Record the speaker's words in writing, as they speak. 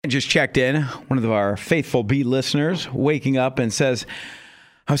just checked in, one of our faithful Beat listeners, waking up and says,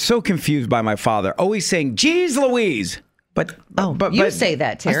 I was so confused by my father, always saying, geez, Louise. But you say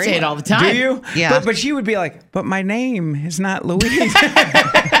that, Terry. I say it all the time. Do you? Yeah. But she would be like, but my name is not Louise.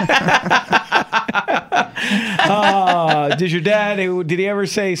 Did your dad, did he ever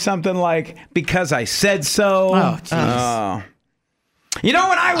say something like, because I said so? Oh, jeez. You know,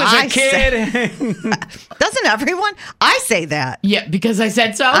 when I was a kid. Doesn't everyone? I say that. Yeah, because I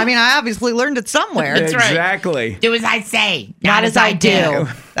said so. I mean, I obviously learned it somewhere. That's right. Exactly. Do as I say, Not as I do.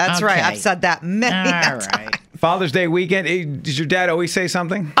 That's right. Okay. I've said that many All times. right. Father's Day weekend, did your dad always say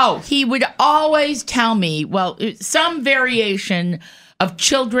something? Oh, he would always tell me, well, some variation of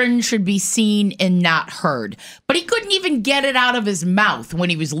children should be seen and not heard. But he couldn't even get it out of his mouth when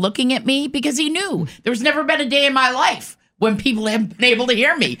he was looking at me because he knew there's never been a day in my life when people haven't been able to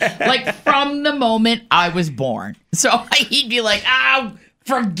hear me, like from the moment I was born. So he'd be like, oh,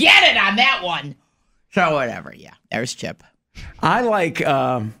 forget it on that one. So whatever, yeah, there's Chip. I like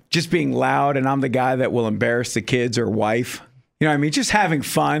just being loud, and I'm the guy that will embarrass the kids or wife. You know what I mean? Just having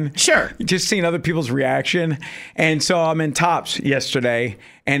fun. Sure. Just seeing other people's reaction. And so I'm in Tops yesterday,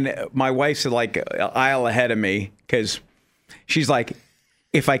 and my wife's like an aisle ahead of me because she's like,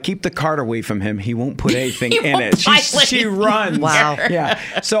 if I keep the cart away from him, he won't put anything in it. She runs. Wow. Yeah.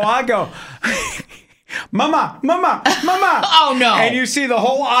 So I go, Mama, Mama, Mama. Oh, no. And you see the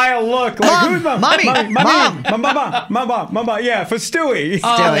whole aisle look like, Mom, who's Mom? Mommy, Mom. Mama. Yeah, for Stewie.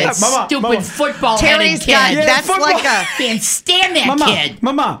 Oh, that Mama, stupid Mama. football-headed Terry's kid. got, Yeah, that's football. like a, Can't stand that Mama, kid.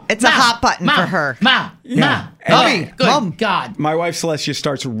 Mama. it's a hot button for her. Ma. Mommy, Good Mom. God. My wife Celestia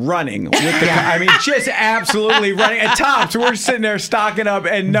starts running with the I mean, just absolutely running. At Tops, we're sitting there stocking up,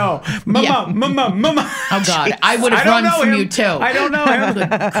 and no, Mama, Yeah. Mama. Oh, God. I would have I don't run know from him. you, too. I don't know him.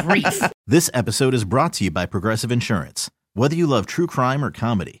 Good grief. This episode is brought to you by Progressive Insurance. Whether you love true crime or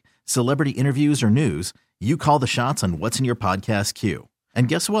comedy, celebrity interviews or news, you call the shots on what's in your podcast queue. And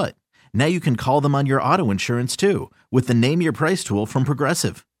guess what? Now you can call them on your auto insurance too with the Name Your Price tool from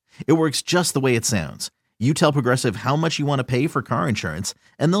Progressive. It works just the way it sounds. You tell Progressive how much you want to pay for car insurance,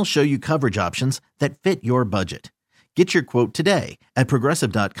 and they'll show you coverage options that fit your budget. Get your quote today at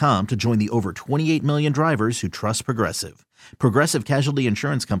Progressive.com to join the over 28 million drivers who trust Progressive. Progressive Casualty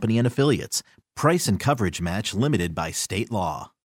Insurance Company and Affiliates. Price and coverage match limited by state law.